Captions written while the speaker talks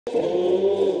I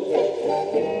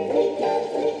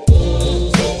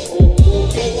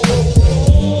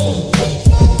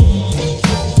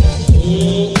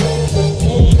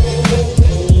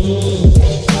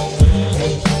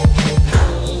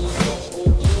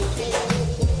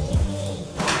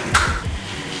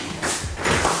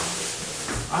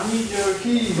need your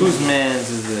keys. Whose man's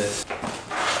is this?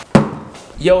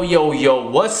 Yo, yo, yo,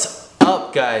 what's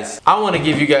up, guys? I want to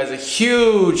give you guys a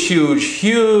huge, humongous,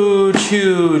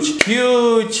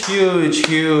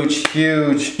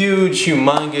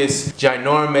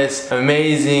 ginormous,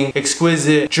 amazing,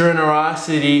 exquisite,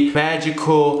 generosity,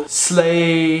 magical,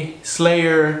 slayer,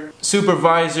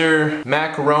 supervisor,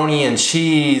 macaroni and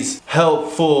cheese,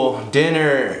 helpful,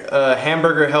 dinner,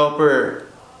 hamburger helper.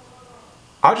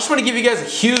 I just want to give you guys a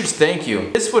huge thank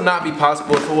you. This would not be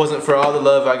possible if it wasn't for all the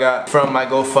love I got from my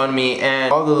GoFundMe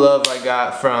and all the love I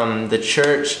got from the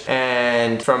church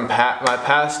and from my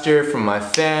pastor, from my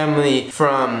family,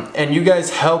 and you guys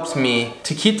helped me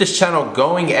to keep this channel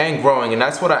going and growing, and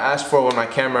that's what I asked for when my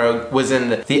camera was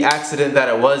in the accident that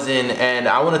it was in. And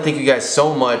I want to thank you guys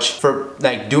so much for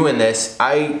like doing this.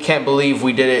 I can't believe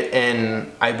we did it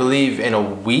in, I believe, in a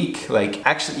week. Like,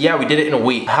 actually, yeah, we did it in a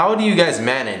week. How do you guys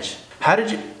manage? How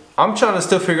did you? I'm trying to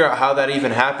still figure out how that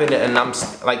even happened, and I'm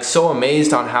like so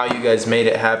amazed on how you guys made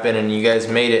it happen, and you guys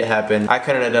made it happen. I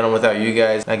couldn't have done it without you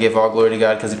guys. I give all glory to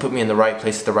God because He put me in the right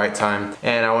place at the right time,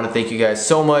 and I want to thank you guys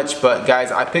so much. But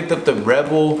guys, I picked up the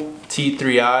Rebel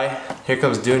T3i. Here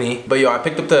comes Dooney. But yo, I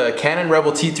picked up the Canon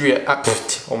Rebel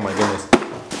T3i. Oh my goodness.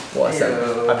 What's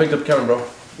that? I picked up the camera, bro.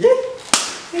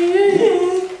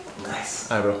 Nice.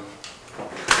 Alright, bro.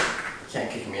 Can't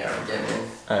kick me out again, man.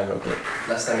 Alright, bro. Good.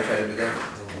 Last time you tried to do that, it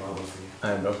didn't go well for you.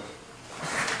 Alright, bro.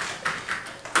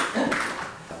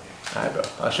 Alright, bro.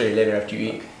 I'll show you later after you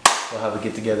eat. We'll have a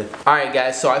get together. Alright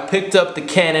guys, so I picked up the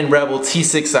Canon Rebel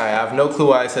T6i. I have no clue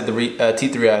why I said the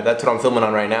T3i. That's what I'm filming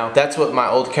on right now. That's what my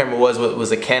old camera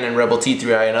was a Canon Rebel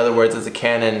T3i. In other words, it's a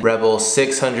Canon Rebel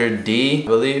 600D, I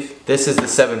believe. This is the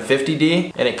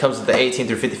 750D, and it comes with the 18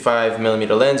 through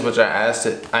 55mm lens, which I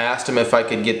asked them if I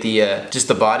could get the just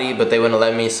the body, but they wouldn't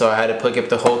let me, so I had to pick up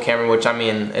the whole camera, which I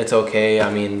mean, it's okay. I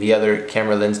mean, the other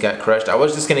camera lens got crushed. I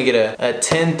was just gonna get a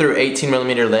 10 through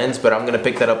 18mm lens, but I'm gonna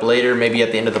pick that up later, maybe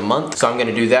at the end of the month. So I'm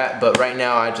gonna do that, but right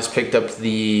now I just picked up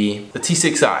the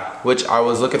T6i, which I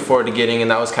was looking forward to getting,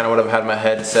 and that was kind of what I've had my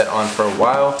head set on for a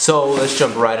while. So let's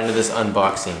jump right into this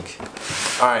unboxing.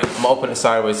 Alright, I'm gonna open it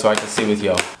sideways so I can see with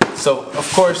y'all. So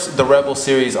of course the Rebel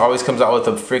series always comes out with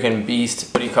a freaking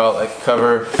beast, what do you call it, like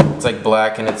cover. It's like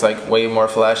black and it's like way more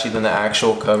flashy than the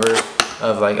actual cover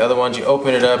of like other ones. You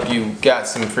open it up, you got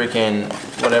some freaking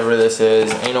whatever this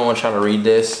is. Ain't no one trying to read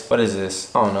this. What is this?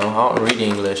 I don't know. I don't read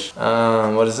English.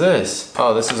 What is this?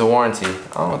 Oh, this is a warranty.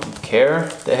 I don't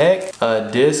care. The heck? A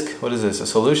disc. What is this? A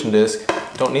solution disc.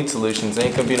 Don't need solutions.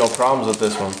 Ain't gonna be no problems with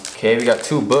this one. Okay, we got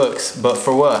 2 books, but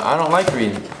for what? I don't like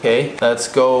reading. Okay, let's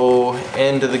go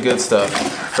into the good stuff.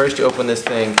 First, you open this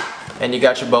thing, and you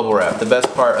got your bubble wrap. The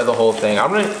best part of the whole thing. I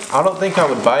don't think I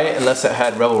would buy it unless it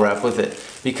had bubble wrap with it,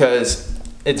 because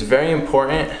it's very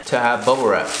important to have bubble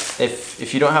wrap.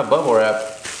 If you don't have bubble wrap,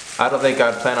 I don't think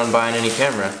I'd plan on buying any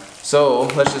camera. So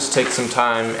let's just take some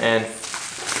time and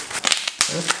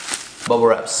bubble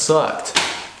wrap sucked.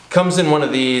 Comes in one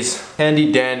of these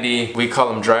handy dandy, we call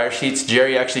them dryer sheets.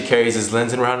 Jerry actually carries his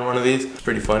lens around in one of these. It's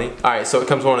pretty funny. Alright, so it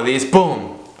comes with one of these.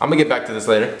 Boom! I'm gonna get back to this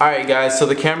later. Alright guys, so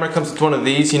the camera comes with one of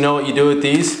these. You know what you do with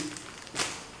these?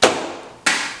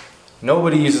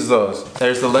 Nobody uses those.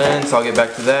 There's the lens, I'll get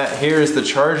back to that. Here is the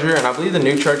charger, and I believe the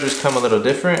new chargers come a little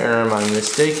different, or am I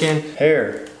mistaken?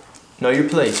 Here, know your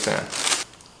place, fam.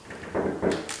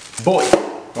 Boy,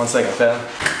 1 second, fam.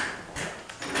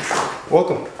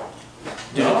 Welcome.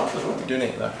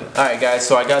 Alright guys,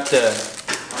 so I got the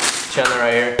channel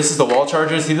right here. This is the wall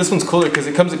charger. See, this one's cooler because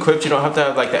it comes equipped. You don't have to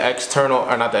have like the external,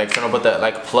 or not the external, but that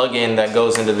like plug-in that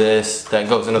goes into this, that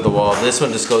goes into the wall. This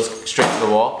one just goes straight to the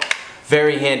wall.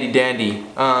 Very handy dandy.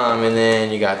 And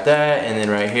then you got that, and then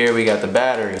right here we got the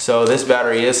battery. So this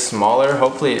battery is smaller.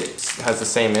 Hopefully it has the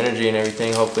same energy and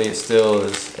everything. Hopefully it still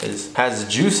has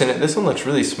juice in it. This one looks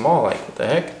really small, like what the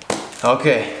heck?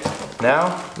 Okay,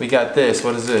 now we got this.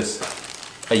 What is this?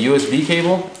 A USB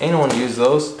cable? Ain't no one use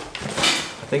those.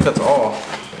 I think that's all.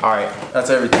 Alright, that's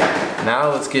everything. Now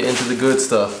let's get into the good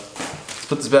stuff. Let's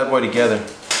put this bad boy together.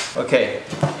 Okay,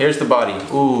 here's the body.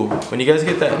 Ooh, when you guys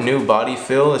get that new body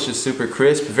feel, it's just super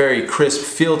crisp, very crisp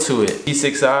feel to it.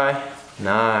 T6i,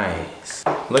 Nice.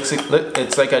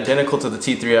 It's like identical to the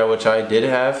T3i, which I did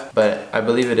have, but I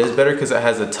believe it is better because it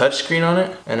has a touch screen on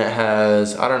it, and it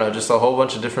has, I don't know, just a whole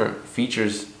bunch of different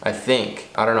features, I think.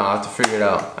 I don't know, I'll have to figure it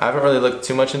out. I haven't really looked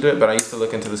too much into it, but I used to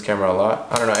look into this camera a lot.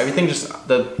 I don't know, everything just,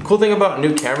 the cool thing about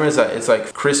new camera is that it's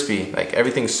like crispy, like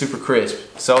everything's super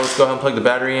crisp. So let's go ahead and plug the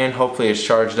battery in. Hopefully it's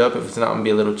charged up. If it's not, I'm gonna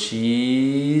be a little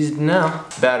cheesed now.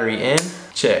 Battery in,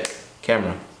 check.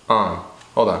 Camera on.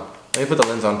 Hold on. Let me put the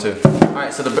lens on too.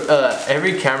 Alright, so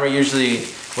every camera usually,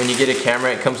 when you get a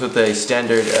camera, it comes with a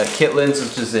standard kit lens,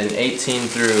 which is an 18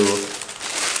 through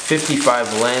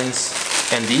 55 lens.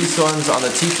 And these ones on the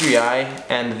T3i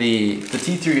and the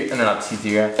T3, no, not the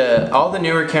T3i. All the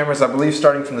newer cameras, I believe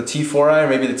starting from the T4i or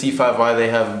maybe the T5i, they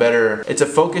have better, it's a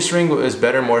focus ring, but it's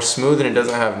better, more smooth, and it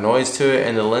doesn't have noise to it.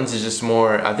 And the lens is just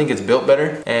more, I think it's built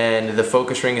better. And the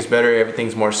focus ring is better,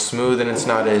 everything's more smooth, and it's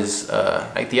not as,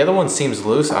 like the other one seems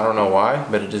loose, I don't know why,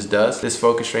 but it just does. This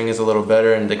focus ring is a little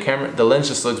better, and the lens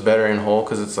just looks better in whole,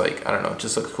 because it's like, I don't know, it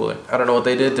just looks cooler. I don't know what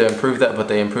they did to improve that, but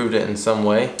they improved it in some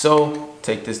way. So,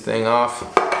 take this thing off,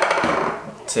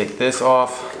 take this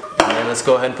off, and then let's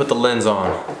go ahead and put the lens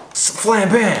on.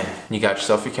 Flamban! You got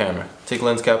yourself your camera. Take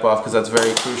lens cap off because that's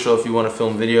very crucial if you want to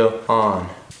film video on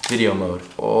video mode.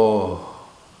 Oh.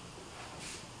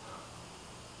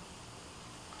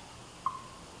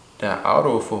 That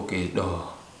autofocus though.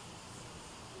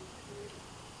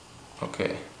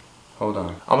 Okay, hold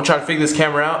on. I'm gonna try to figure this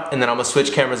camera out, and then I'm gonna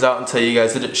switch cameras out and tell you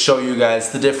guys, show you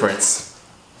guys the difference.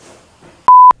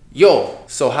 Yo,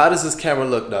 so how does this camera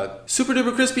look, dog? Super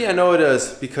duper crispy? I know it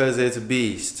does, because it's a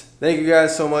beast. Thank you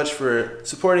guys so much for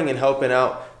supporting and helping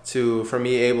out for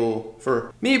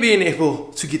me being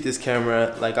able to get this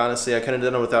camera. Like honestly, I couldn't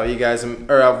have done it without you guys,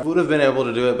 or I would have been able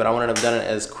to do it, but I wouldn't have done it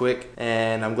as quick,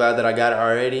 and I'm glad that I got it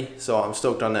already, so I'm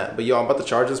stoked on that. But yo, I'm about to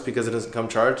charge this because it doesn't come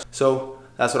charged, so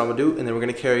that's what I'm gonna do, and then we're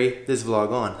gonna carry this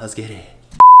vlog on. Let's get it.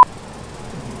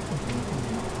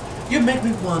 You make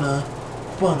me wanna.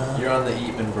 You're on the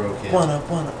Eatman Bro cam.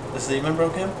 This is the Eatman Bro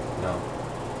cam? No.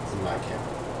 This is my cam.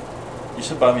 You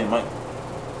should buy me a mic.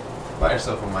 Buy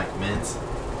yourself a mic, mints.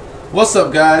 What's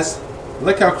up, guys?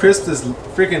 Look how crisp this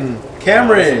freaking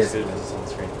camera is.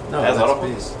 No, that's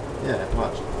autofocus. Yeah,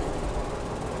 watch.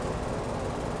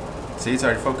 See, it's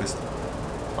already focused.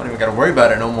 I don't even gotta worry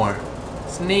about it no more.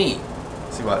 It's neat.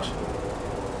 See, watch.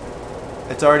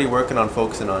 It's already working on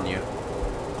focusing on you.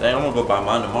 Dang, I'm gonna go buy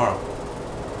mine tomorrow.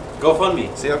 Go fund me.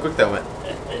 See how quick that went.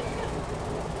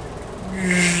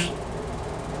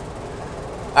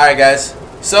 Alright guys,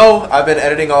 so I've been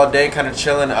editing all day, kind of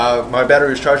chilling. My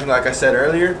battery was charging like I said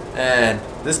earlier, and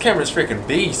this camera's freaking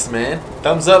beast, man.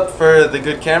 Thumbs up for the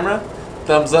good camera,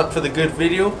 thumbs up for the good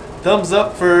video, thumbs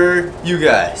up for you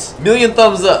guys. Million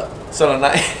thumbs up. So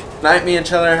tonight me and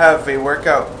Chandler have a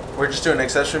workout. We're just doing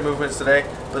accessory movements today,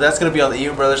 but that's going to be on the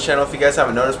Eatman Brothers channel. If you guys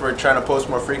haven't noticed, we're trying to post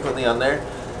more frequently on there.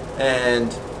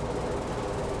 And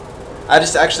I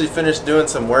just actually finished doing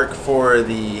some work for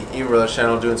the Eatman Brothers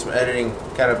channel, doing some editing,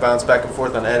 kind of bounce back and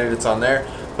forth on edit, it's on there.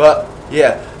 But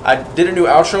yeah, I did a new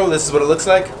outro, this is what it looks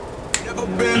like. Never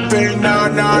been paid,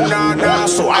 nah,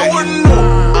 so I wouldn't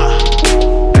know.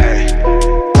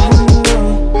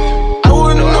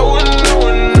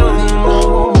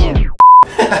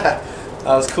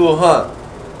 That was cool, huh?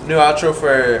 New outro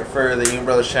for the Eatman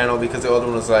Brothers channel, because the old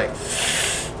one was like,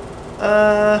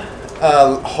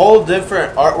 a whole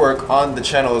different artwork on the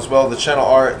channel as well. The channel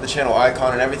art, the channel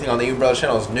icon, and everything on the Eatman Brothers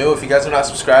channel is new. If you guys are not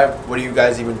subscribed, what are you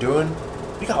guys even doing?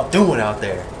 What y'all doing out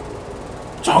there?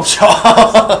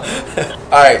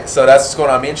 Alright, so that's what's going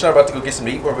on. Me and Sean are about to go get some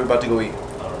to eat. Where are we about to go eat?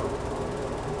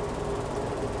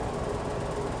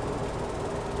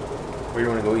 Where do you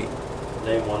want to go eat?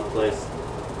 Name one place.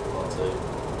 I'll tell you.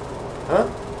 Huh?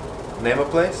 Name a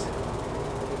place?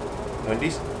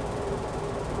 Wendy's?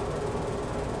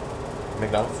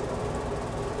 McDonald's?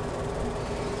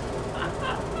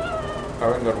 Or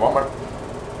we can go to Walmart.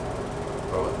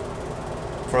 Or what?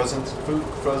 Frozen food?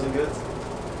 Frozen goods?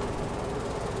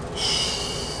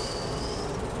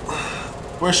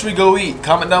 Where should we go eat?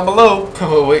 Comment down below.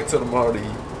 We'll wait till tomorrow to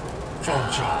eat.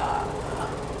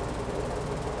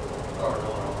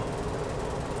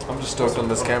 I'm just stoked on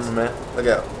this camera, man. Look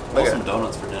out. Look out. Some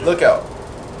donuts for dinner. Look out.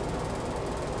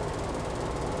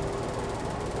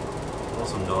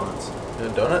 Some donuts. You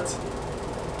want donuts?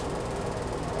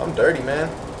 I'm dirty, man.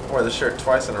 I wore this shirt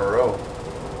twice in a row.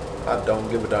 I don't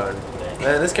give a darn.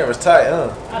 Man, this camera's tight,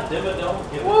 huh? I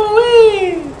don't give a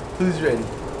Woo-wee! Who's ready?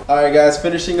 Alright guys,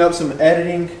 finishing up some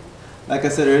editing. Like I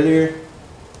said earlier,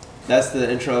 that's the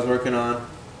intro I was working on.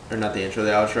 Or not the intro,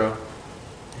 the outro.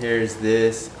 Here's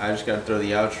this. I just gotta throw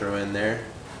the outro in there.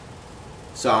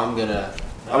 So I'm gonna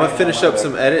I'm gonna finish up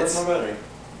some edits. Where's my battery?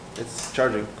 It's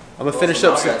charging. I'm gonna finish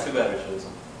up I some. got 2 batteries for this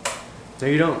one. No,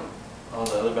 you don't. Oh,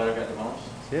 the other battery got demolished?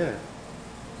 Yeah.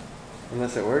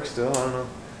 Unless it works still, I don't know.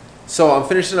 So I'm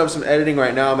finishing up some editing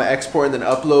right now. I'm gonna export and then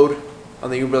upload on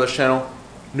the Young Brothers channel.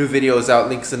 New video is out,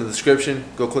 links in the description.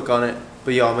 Go click on it.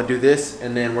 But yo, I'm gonna do this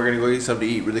and then we're gonna go get something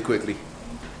to eat really quickly.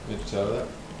 Did you tell that?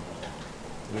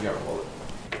 We got a wallet.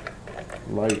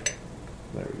 Light.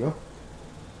 There we go.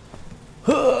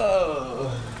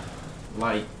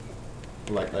 Light.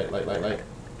 Light.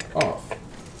 Off.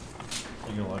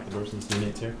 You gonna lock the door since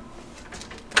teammates here?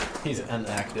 He's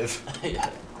inactive. Yeah.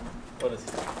 What is he?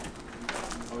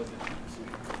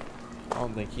 I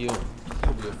don't think he'll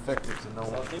be effective to no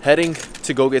one. Heading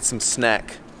to go get some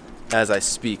snack as I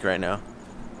speak right now.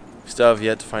 Still have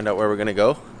yet to find out where we're gonna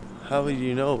go. How would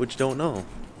you know what you don't know?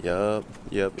 Yup.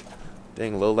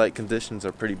 Dang, low light conditions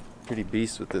are pretty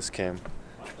beast with this cam.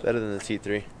 Better than the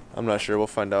T3. I'm not sure. We'll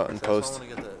find out in post.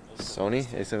 Sony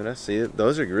A7S. See it?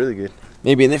 Those are really good.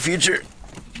 Maybe in the future.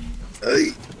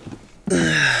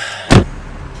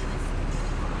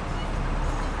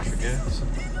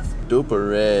 Duper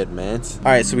red, man.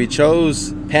 All right, so we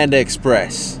chose Panda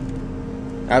Express.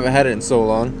 I haven't had it in so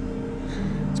long.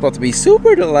 It's about to be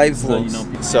super delightful.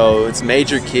 So it's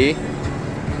major key.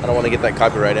 I don't want to get that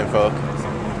copyright info.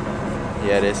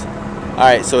 Yeah, it is. All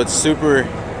right, so it's super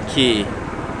key.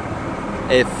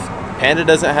 If Panda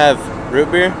doesn't have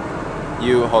root beer,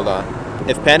 you hold on.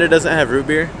 If Panda doesn't have root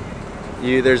beer,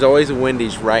 there's always a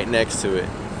Wendy's right next to it.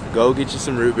 Go get you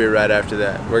some root beer right after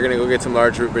that. We're gonna go get some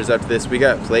large root beers after this. We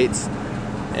got plates,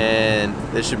 and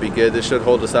this should be good. This should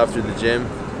hold us off through the gym.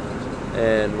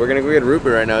 And we're gonna go get a root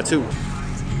beer right now too.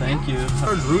 Thank you.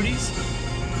 Rudy's.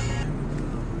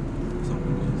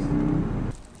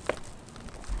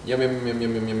 Yum.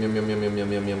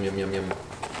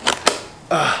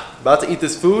 About to eat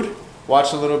this food.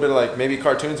 Watch a little bit of like maybe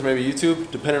cartoons or maybe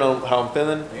YouTube, depending on how I'm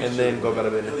feeling, and then go about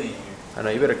a bit. I know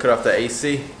you better cut off the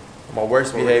AC. My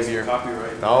worst behavior.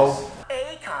 No.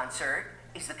 A concert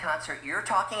is the concert you're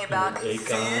talking about.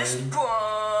 Fist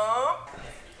bump.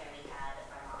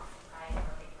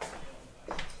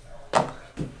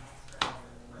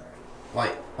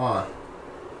 Light on.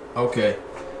 Okay.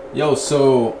 Yo,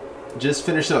 so just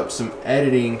finished up some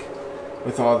editing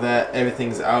with all that.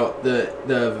 Everything's out.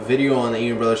 The video on the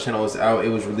Young Brothers channel is out. It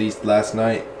was released last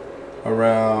night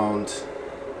around,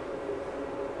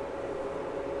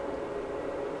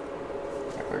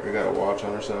 like I got a watch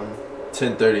on or something.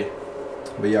 10:30.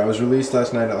 But yeah, it was released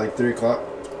last night at like 3 o'clock.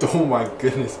 Oh my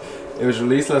goodness. It was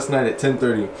released last night at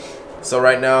 10:30. So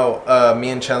right now, me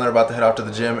and Chandler are about to head off to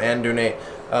the gym and Dune.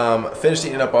 Finished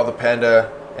eating up all the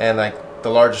Panda and like the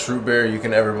largest root beer you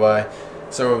can ever buy.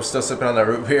 So we're still sipping on that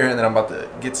root beer, and then I'm about to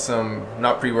get some,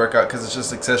 not pre-workout because it's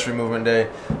just accessory movement day.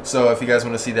 So if you guys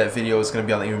want to see that video, it's going to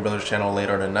be on the Young Brothers channel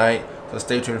later tonight. So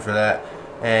stay tuned for that.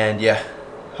 And yeah,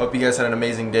 hope you guys had an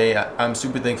amazing day. I'm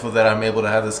super thankful that I'm able to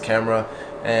have this camera.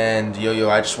 And yo,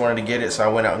 I just wanted to get it, so I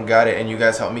went out and got it, and you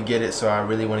guys helped me get it. So I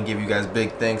really want to give you guys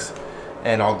big thanks,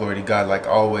 and all glory to God like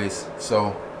always.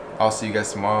 So I'll see you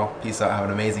guys tomorrow. Peace out. Have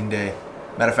an amazing day.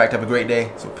 Matter of fact, have a great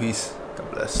day. So peace.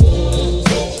 God bless.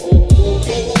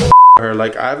 Her,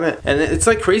 like I haven't, and it's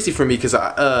like crazy for me because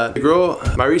the girl,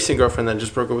 my recent girlfriend that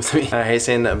just broke up with me, I hate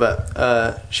saying that,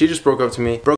 but she just broke up to me.